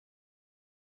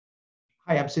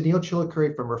Hi, I'm Suneel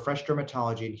Chilukuri from Refresh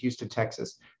Dermatology in Houston,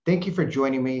 Texas. Thank you for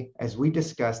joining me as we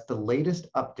discuss the latest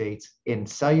updates in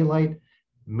cellulite,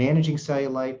 managing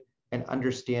cellulite, and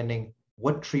understanding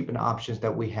what treatment options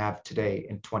that we have today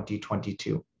in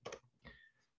 2022.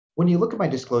 When you look at my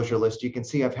disclosure list, you can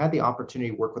see I've had the opportunity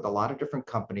to work with a lot of different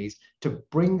companies to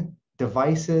bring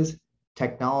devices,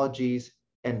 technologies,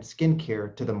 and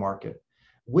skincare to the market.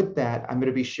 With that, I'm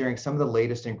going to be sharing some of the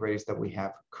latest and greatest that we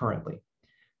have currently.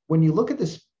 When you look at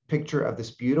this picture of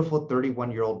this beautiful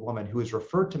 31-year-old woman who is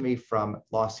referred to me from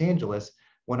Los Angeles,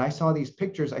 when I saw these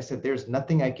pictures, I said, there's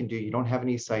nothing I can do. You don't have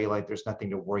any cellulite. There's nothing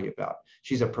to worry about.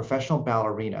 She's a professional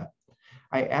ballerina.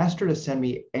 I asked her to send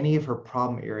me any of her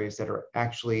problem areas that are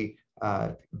actually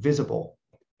visible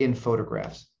in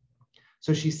photographs.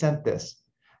 So she sent this.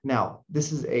 Now,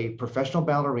 this is a professional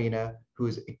ballerina who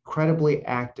is incredibly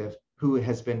active, who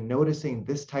has been noticing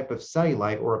this type of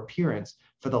cellulite or appearance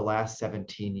for the last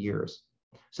 17 years.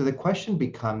 So the question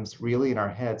becomes really in our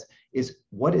heads is,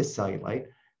 what is cellulite?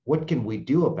 What can we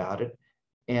do about it?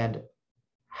 And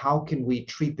how can we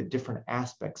treat the different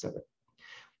aspects of it?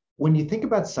 When you think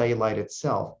about cellulite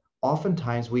itself,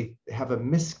 oftentimes we have a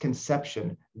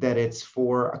misconception that it's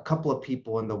for a couple of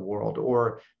people in the world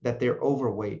or that they're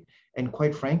overweight. And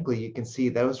quite frankly, you can see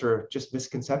those are just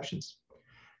misconceptions.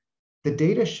 The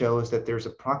data shows that there's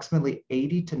approximately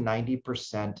 80 to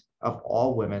 90% of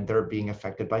all women that are being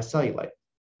affected by cellulite.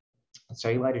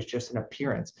 Cellulite is just an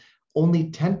appearance. Only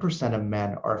 10% of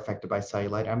men are affected by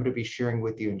cellulite. I'm going to be sharing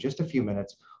with you in just a few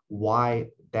minutes why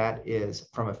that is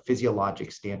from a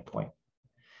physiologic standpoint.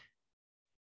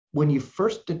 When you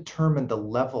first determine the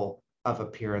level of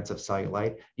appearance of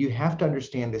cellulite, you have to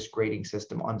understand this grading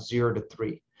system on 0 to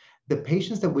 3. The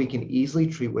patients that we can easily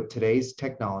treat with today's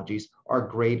technologies are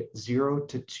grade 0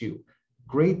 to 2.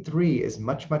 Grade 3 is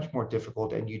much more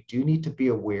difficult, and you do need to be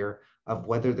aware of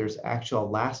whether there's actual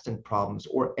elastin problems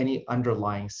or any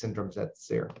underlying syndromes that's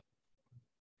there.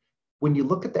 When you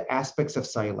look at the aspects of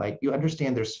cellulite, you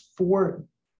understand there's 4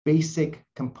 basic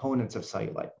components of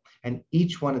cellulite, and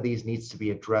each one of these needs to be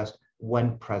addressed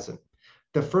when present.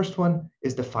 The first one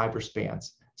is the fibrous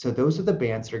bands. So those are the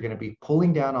bands that are going to be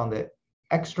pulling down on the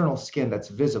external skin that's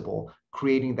visible,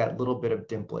 creating that little bit of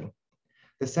dimpling.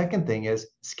 The second thing is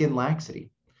skin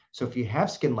laxity. So if you have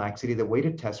skin laxity, the way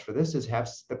to test for this is have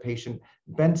the patient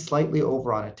bend slightly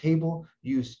over on a table,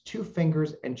 use 2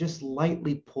 fingers and just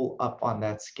lightly pull up on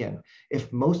that skin.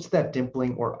 If most of that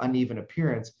dimpling or uneven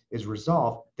appearance is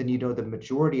resolved, then you know the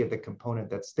majority of the component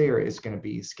that's there is going to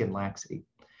be skin laxity.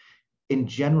 In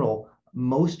general,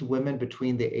 most women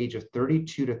between the age of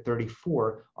 32 to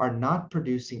 34 are not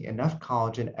producing enough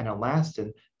collagen and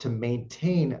elastin to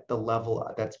maintain the level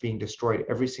that's being destroyed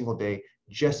every single day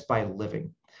just by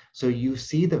living. So you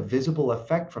see the visible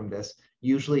effect from this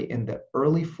usually in the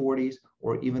early 40s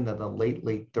or even the late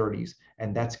 30s,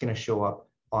 and that's going to show up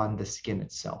on the skin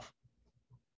itself.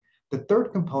 The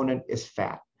third component is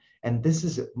fat, and this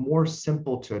is more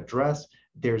simple to address.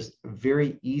 There's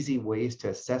very easy ways to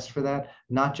assess for that,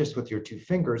 not just with your 2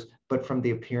 fingers, but from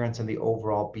the appearance and the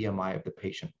overall BMI of the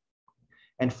patient.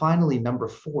 And finally, number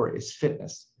 4 is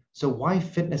fitness. So why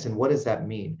fitness and what does that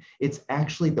mean? It's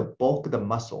actually the bulk of the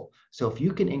muscle. So if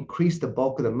you can increase the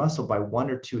bulk of the muscle by 1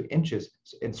 or 2 inches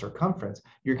in circumference,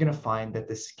 you're going to find that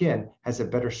the skin has a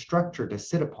better structure to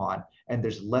sit upon and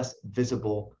there's less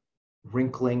visible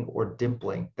wrinkling or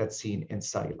dimpling that's seen in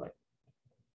cellulite.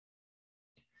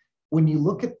 When you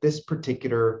look at this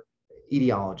particular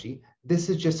etiology, this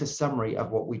is just a summary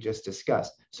of what we just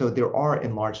discussed. So there are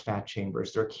enlarged fat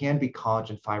chambers. There can be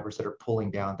collagen fibers that are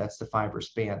pulling down. That's the fibrous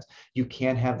bands. You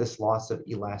can have this loss of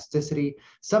elasticity.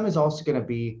 Some is also going to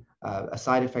be a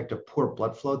side effect of poor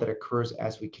blood flow that occurs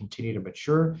as we continue to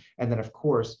mature. And then, of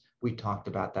course, we talked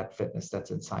about that fitness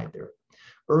that's inside there.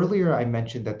 Earlier, I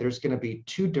mentioned that there's going to be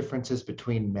 2 differences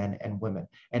between men and women,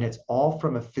 and it's all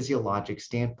from a physiologic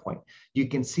standpoint. You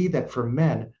can see that for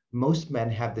men, most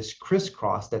men have this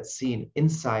crisscross that's seen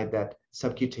inside that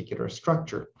subcuticular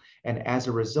structure. And as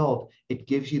a result, it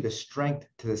gives you the strength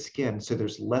to the skin, so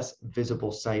there's less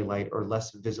visible cellulite or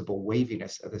less visible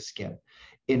waviness of the skin.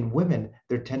 In women,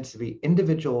 there tends to be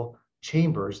individual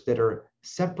chambers that are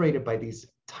separated by these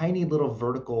tiny little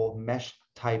vertical mesh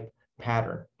type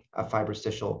pattern of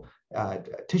fibrostitial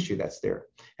tissue that's there.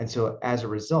 And so as a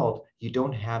result, you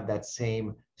don't have that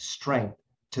same strength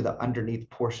to the underneath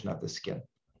portion of the skin.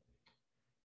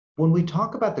 When we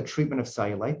talk about the treatment of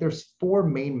cellulite, there's 4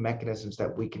 main mechanisms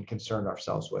that we can concern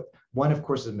ourselves with. One, of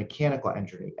course, is mechanical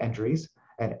injuries,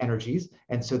 energies.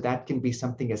 And so that can be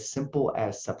something as simple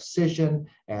as subcision,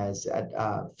 as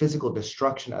physical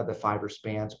destruction of the fiber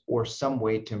spans, or some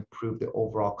way to improve the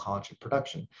overall collagen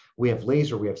production. We have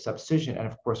laser, we have subcision, and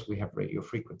of course we have radio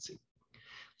frequency.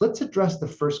 Let's address the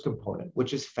first component,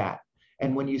 which is fat.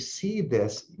 And when you see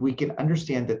this, we can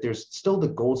understand that there's still the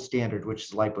gold standard, which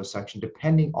is liposuction,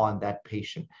 depending on that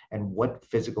patient and what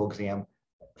physical exam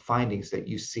findings that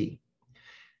you see.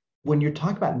 When you're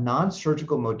talking about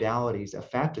non-surgical modalities of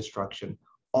fat destruction,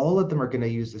 all of them are going to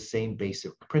use the same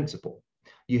basic principle.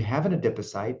 You have an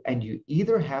adipocyte, and you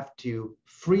either have to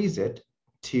freeze it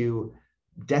to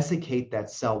desiccate that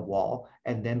cell wall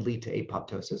and then lead to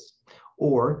apoptosis,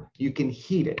 or you can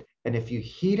heat it. And if you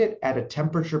heat it at a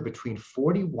temperature between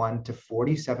 41 to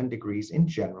 47 degrees in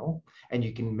general, and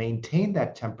you can maintain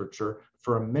that temperature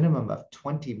for a minimum of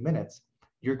 20 minutes,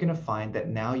 you're going to find that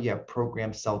now you have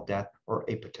programmed cell death or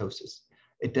apoptosis.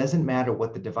 It doesn't matter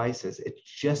what the device is, it's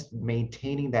just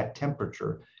maintaining that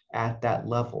temperature at that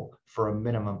level for a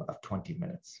minimum of 20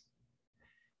 minutes.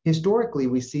 Historically,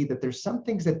 we see that there's some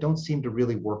things that don't seem to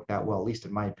really work that well, at least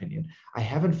in my opinion. I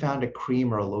haven't found a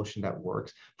cream or a lotion that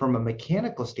works. From a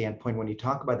mechanical standpoint, when you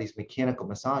talk about these mechanical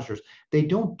massagers, they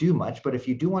don't do much, but if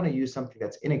you do want to use something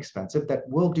that's inexpensive, that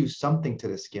will do something to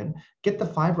the skin, get the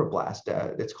fibroblast.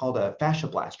 It's called a fascia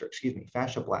blaster,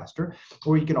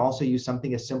 or you can also use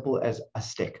something as simple as a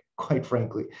stick, quite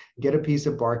frankly. Get a piece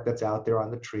of bark that's out there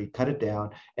on the tree, cut it down,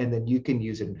 and then you can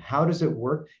use it. And how does it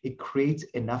work? It creates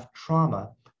enough trauma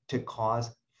to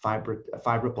cause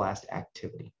fibroblast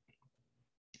activity.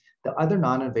 The other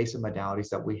non-invasive modalities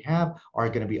that we have are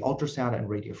going to be ultrasound and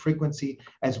radio frequency,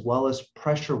 as well as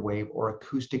pressure wave or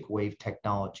acoustic wave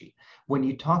technology. When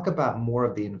you talk about more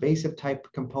of the invasive type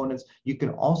components, you can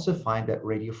also find that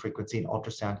radio frequency and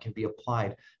ultrasound can be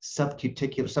applied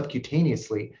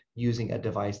subcutaneously using a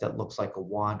device that looks like a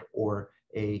wand or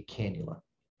a cannula.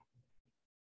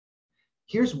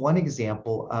 Here's one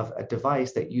example of a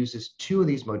device that uses two of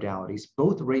these modalities,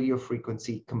 both radio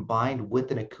frequency combined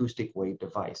with an acoustic wave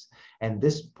device. And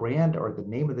this brand, or the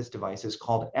name of this device, is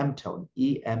called EMTONE,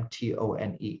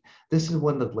 E-M-T-O-N-E. This is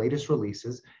one of the latest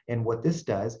releases. And what this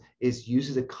does is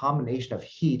uses a combination of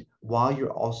heat while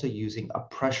you're also using a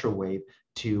pressure wave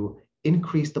to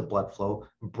increase the blood flow,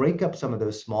 break up some of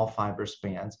those small fiber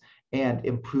spans, and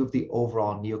improve the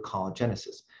overall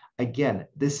neocollagenesis. Again,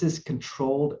 this is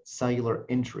controlled cellular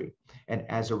injury, and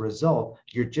as a result,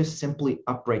 you're just simply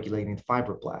upregulating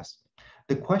fibroblasts.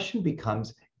 The question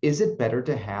becomes, is it better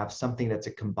to have something that's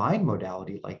a combined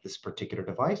modality like this particular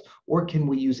device, or can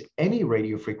we use any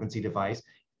radiofrequency device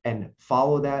and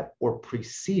follow that or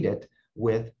precede it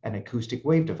with an acoustic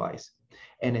wave device?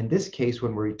 And in this case,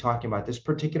 when we're talking about this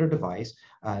particular device,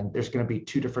 there's going to be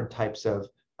two different types of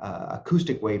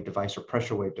acoustic wave device or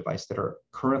pressure wave device that are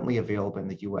currently available in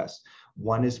the US.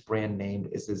 One is brand named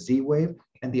is the Z-Wave,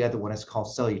 and the other one is called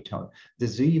Cellulite. The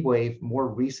Z-Wave more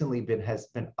recently has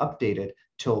been updated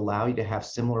to allow you to have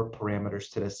similar parameters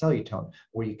to the Cellulite,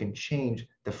 where you can change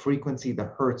the frequency, the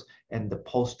hertz, and the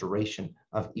pulse duration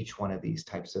of each one of these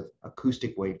types of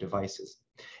acoustic wave devices.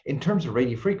 In terms of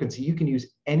radio frequency, you can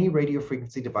use any radio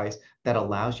frequency device that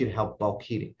allows you to help bulk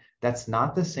heating. That's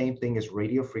not the same thing as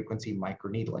radio frequency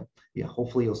microneedling. Yeah,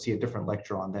 hopefully you'll see a different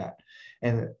lecture on that.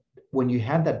 And when you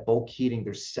have that bulk heating,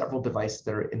 there's several devices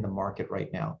that are in the market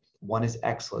right now. One is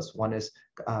Exless, one is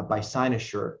by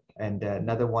Cynosure, and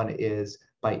another one is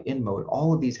by InMode.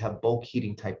 All of these have bulk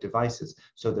heating type devices.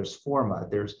 So there's Forma,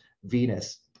 there's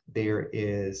Venus, there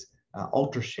is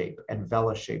UltraShape and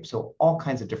VelaShape. So all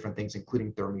kinds of different things,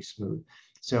 including ThermiSmooth.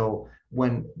 So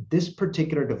when this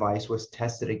particular device was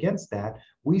tested against that,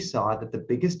 we saw that the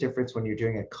biggest difference when you're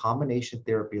doing a combination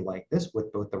therapy like this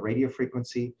with both the radio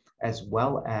frequency as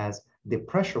well as the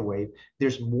pressure wave,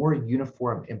 there's more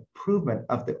uniform improvement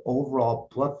of the overall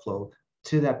blood flow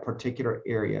to that particular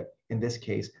area, in this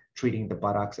case, treating the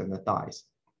buttocks and the thighs.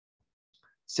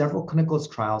 Several clinical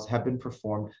trials have been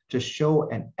performed to show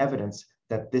an evidence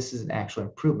that this is an actual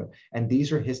improvement. And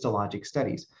these are histologic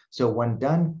studies. So when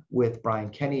done with Brian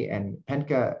Kenny and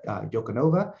Penka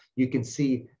Yokanova, you can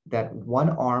see that one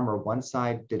arm or one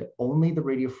side did only the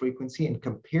radio frequency and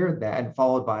compared that, and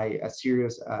followed by a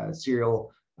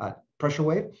serial pressure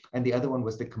wave, and the other one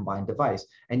was the combined device.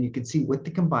 And you can see with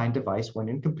the combined device, when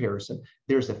in comparison,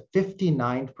 there's a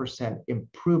 59%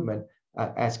 improvement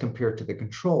as compared to the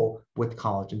control with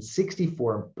collagen,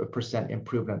 64%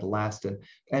 improvement of elastin,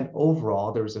 and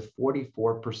overall there was a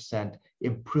 44%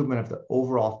 improvement of the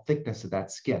overall thickness of that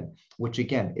skin, which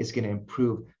again is going to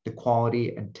improve the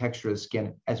quality and texture of the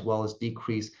skin, as well as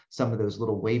decrease some of those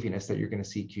little waviness that you're going to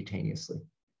see cutaneously.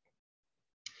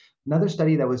 Another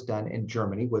study that was done in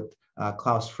Germany with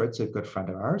Klaus Fritz, a good friend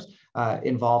of ours,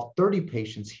 involved 30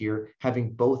 patients here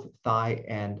having both thigh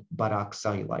and buttock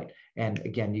cellulite. And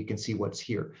again, you can see what's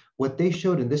here. What they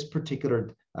showed in this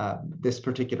particular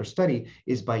study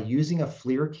is by using a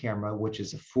FLIR camera, which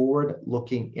is a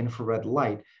forward-looking infrared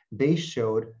light, they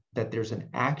showed that there's an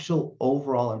actual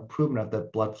overall improvement of the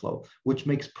blood flow, which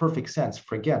makes perfect sense.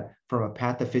 For again, from a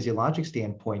pathophysiologic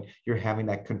standpoint, you're having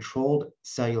that controlled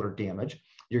cellular damage.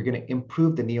 You're going to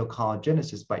improve the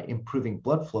neocollagenesis by improving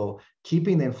blood flow,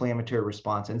 keeping the inflammatory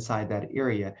response inside that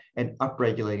area, and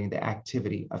upregulating the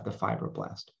activity of the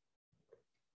fibroblast.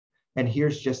 And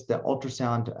here's just the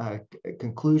ultrasound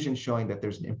conclusion showing that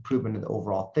there's an improvement in the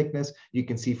overall thickness. You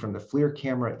can see from the FLIR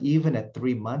camera, even at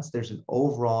 3 months, there's an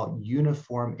overall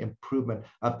uniform improvement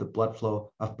of the blood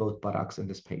flow of both buttocks in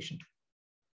this patient.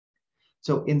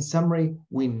 So in summary,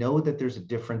 we know that there's a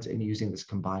difference in using this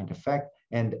combined effect.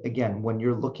 And again, when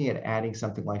you're looking at adding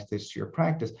something like this to your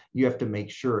practice, you have to make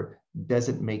sure, does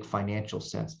it make financial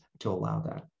sense to allow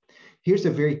that? Here's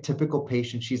a very typical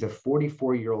patient. She's a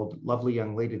 44-year-old lovely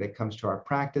young lady that comes to our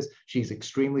practice. She's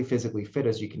extremely physically fit,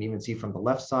 as you can even see from the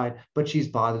left side, but she's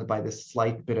bothered by this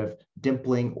slight bit of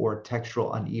dimpling or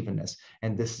textural unevenness.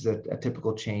 And this is a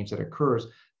typical change that occurs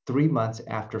 3 months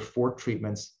after 4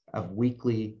 treatments of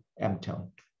weekly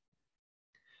M-tone.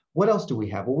 What else do we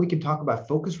have? Well, we can talk about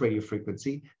focused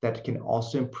radiofrequency that can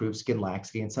also improve skin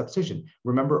laxity and subcision.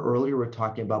 Remember earlier we were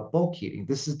talking about bulk heating.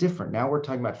 This is different. Now we're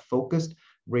talking about focused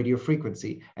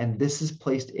radiofrequency, and this is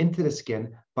placed into the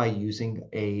skin by using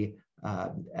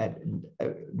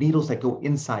needles that go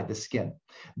inside the skin.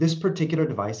 This particular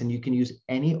device, and you can use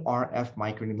any RF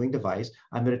microneedling device.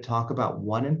 I'm going to talk about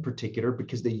one in particular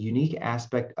because the unique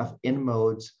aspect of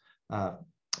InMode's,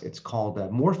 it's called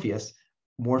Morpheus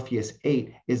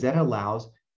 8, is that allows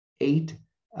 8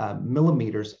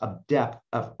 millimeters of depth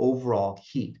of overall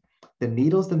heat. The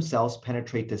needles themselves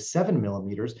penetrate to 7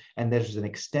 millimeters, and there's an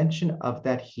extension of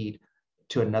that heat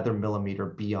to another millimeter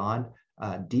beyond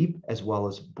deep as well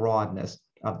as broadness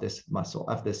of this muscle,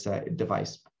 of this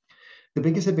device. The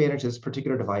biggest advantage of this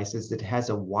particular device is that it has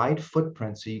a wide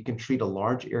footprint, so you can treat a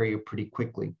large area pretty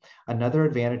quickly. Another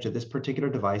advantage of this particular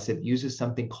device, it uses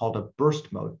something called a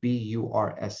burst mode,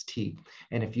 B-U-R-S-T.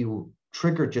 And if you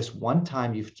trigger just one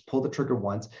time, you pull the trigger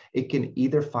once, it can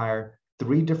either fire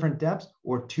 3 different depths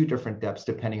or 2 different depths,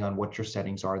 depending on what your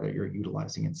settings are that you're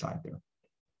utilizing inside there.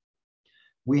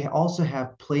 We also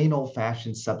have plain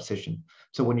old-fashioned subcision.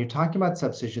 So when you're talking about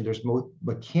subcision, there's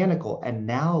mechanical, and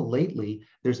now lately,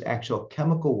 there's actual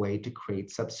chemical way to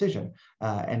create subcision.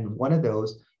 And one of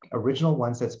those original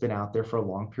ones that's been out there for a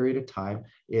long period of time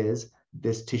is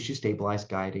this tissue-stabilized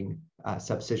guiding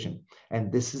subcision.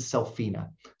 And this is Selfina.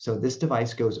 So this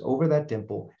device goes over that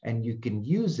dimple, and you can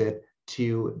use it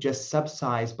to just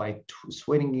subsize by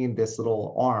swinging this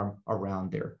little arm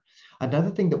around there. Another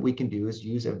thing that we can do is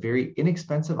use a very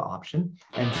inexpensive option,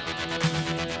 and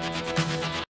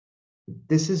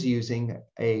this is using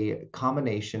a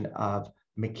combination of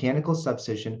mechanical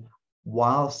subcision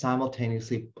while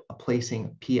simultaneously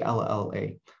placing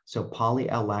PLLA, so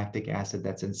poly-L-lactic acid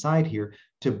that's inside here,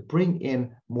 to bring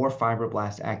in more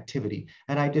fibroblast activity.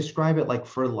 And I describe it like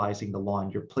fertilizing the lawn.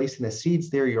 You're placing the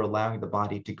seeds there, you're allowing the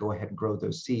body to go ahead and grow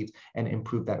those seeds and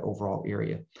improve that overall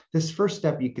area. This first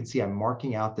step, you can see I'm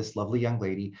marking out this lovely young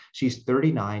lady. She's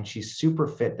 39, she's super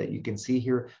fit that you can see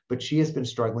here, but she has been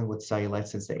struggling with cellulite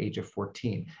since the age of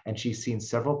 14. And she's seen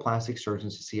several plastic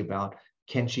surgeons to see about,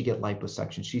 can she get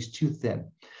liposuction? She's too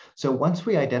thin. So once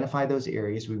we identify those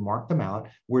areas, we mark them out,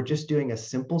 we're just doing a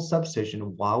simple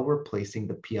subcision while we're placing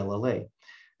the PLLA.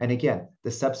 And again,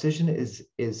 the subcision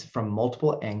is from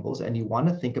multiple angles, and you want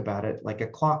to think about it like a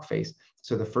clock face.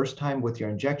 So the first time with your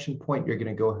injection point, you're going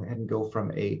to go ahead and go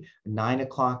from a 9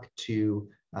 o'clock to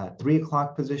 3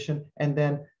 o'clock position, and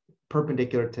then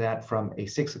perpendicular to that from a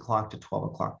 6 o'clock to 12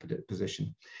 o'clock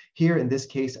position. Here in this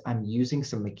case, I'm using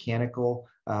some mechanical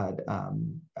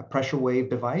a pressure wave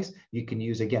device. You can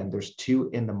use, again, there's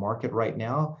 2 in the market right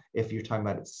now. If you're talking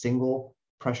about a single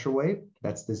pressure wave,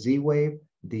 that's the Z wave,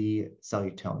 the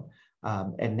Cellutone.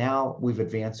 And now we've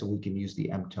advanced so we can use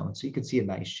the M-tone. So you can see a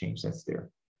nice change that's there.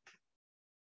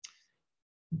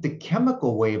 The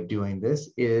chemical way of doing this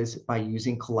is by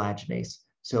using collagenase.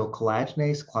 So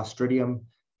collagenase, Clostridium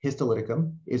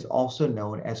histolyticum, is also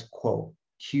known as QWO.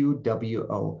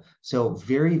 QWO. So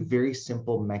very, very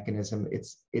simple mechanism.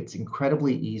 It's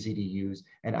incredibly easy to use.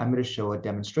 And I'm going to show a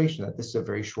demonstration that this is a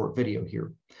very short video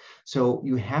here. So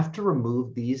you have to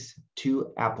remove these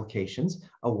two applications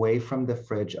away from the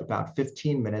fridge about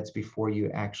 15 minutes before you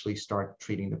actually start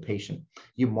treating the patient.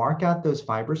 You mark out those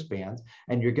fibrous bands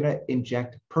and you're going to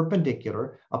inject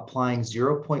perpendicular, applying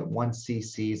 0.1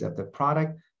 cc's of the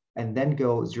product, and then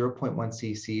go 0.1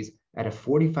 cc's at a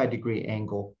 45-degree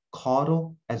angle,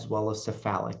 caudal as well as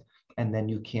cephalic, and then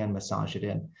you can massage it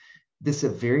in. This is a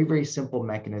very, very simple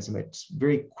mechanism. It's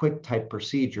very quick type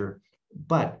procedure,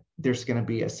 but there's going to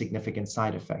be a significant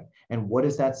side effect. And what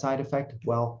is that side effect?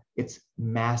 Well, it's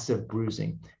massive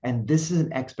bruising. And this is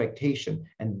an expectation.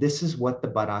 And this is what the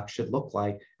buttocks should look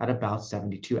like at about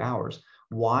 72 hours.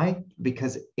 Why?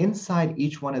 Because inside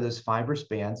each one of those fibrous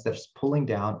bands that's pulling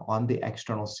down on the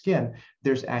external skin,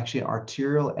 there's actually an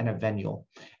arteriole and a venule.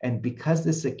 And because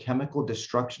this is a chemical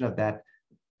destruction of that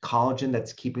collagen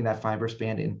that's keeping that fibrous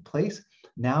band in place,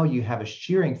 now you have a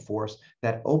shearing force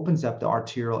that opens up the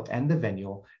arteriole and the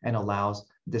venule and allows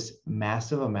this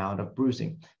massive amount of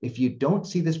bruising. If you don't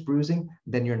see this bruising,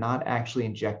 then you're not actually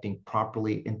injecting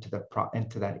properly into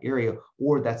that area,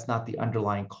 or that's not the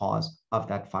underlying cause of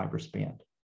that fibrous band.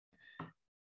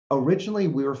 Originally,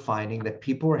 we were finding that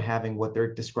people were having what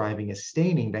they're describing as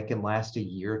staining that can last a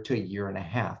year to a year and a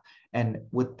half. And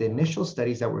with the initial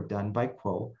studies that were done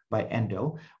by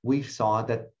Endo, we saw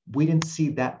that we didn't see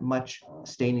that much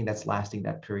staining that's lasting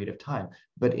that period of time.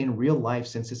 But in real life,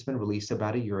 since it's been released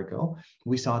about a year ago,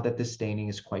 we saw that the staining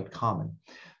is quite common.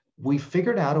 We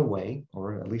figured out a way,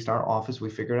 or at least our office, we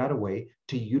figured out a way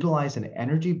to utilize an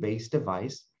energy-based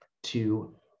device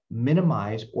to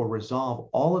minimize or resolve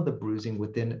all of the bruising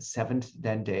within 7 to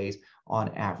 10 days on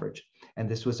average. And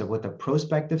this was with a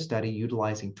prospective study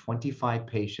utilizing 25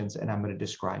 patients, and I'm going to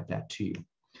describe that to you.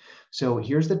 So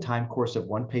here's the time course of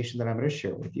one patient that I'm going to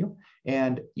share with you.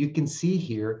 And you can see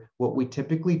here, what we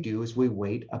typically do is we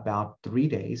wait about 3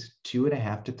 days,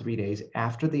 2.5 to 3 days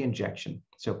after the injection.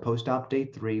 So post-op day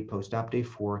 3, post-op day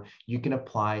 4, you can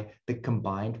apply the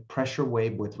combined pressure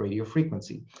wave with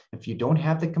radiofrequency. If you don't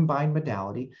have the combined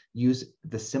modality, use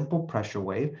the simple pressure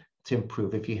wave to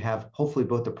improve. If you have hopefully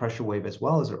both the pressure wave as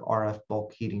well as an RF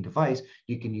bulk heating device,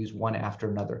 you can use one after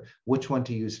another. Which one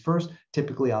to use first?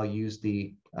 Typically, I'll use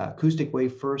the acoustic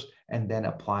wave first and then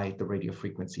apply the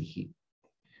radiofrequency heat.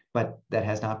 But that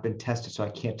has not been tested, so I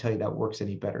can't tell you that works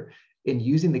any better. In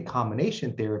using the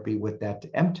combination therapy with that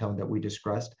M-tone that we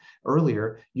discussed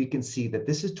earlier, you can see that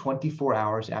this is 24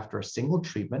 hours after a single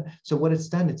treatment. So what it's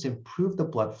done, it's improved the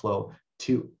blood flow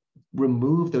to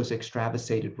remove those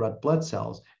extravasated red blood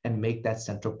cells and make that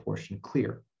central portion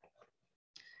clear.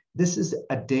 This is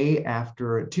 2 days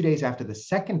after the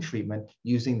second treatment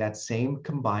using that same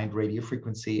combined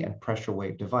radiofrequency and pressure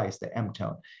wave device, the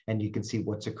M-tone. And you can see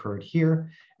what's occurred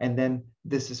here. And then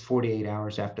this is 48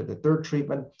 hours after the third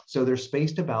treatment. So they're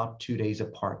spaced about 2 days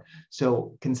apart.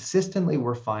 So consistently,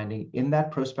 we're finding in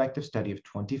that prospective study of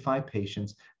 25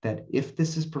 patients that if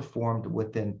this is performed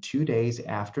within 2 days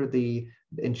after the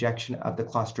injection of the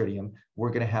Clostridium, we're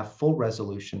going to have full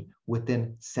resolution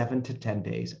within 7 to 10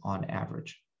 days on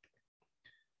average.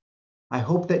 I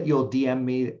hope that you'll DM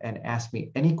me and ask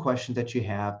me any questions that you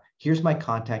have. Here's my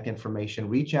contact information.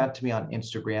 Reach out to me on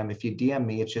Instagram. If you DM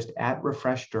me, it's just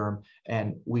 @RefreshDerm,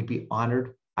 and we'd be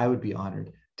honored. I would be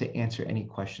honored to answer any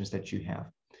questions that you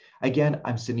have. Again,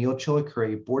 I'm Suneel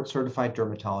Chilukuri, board certified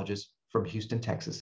dermatologist from Houston, Texas.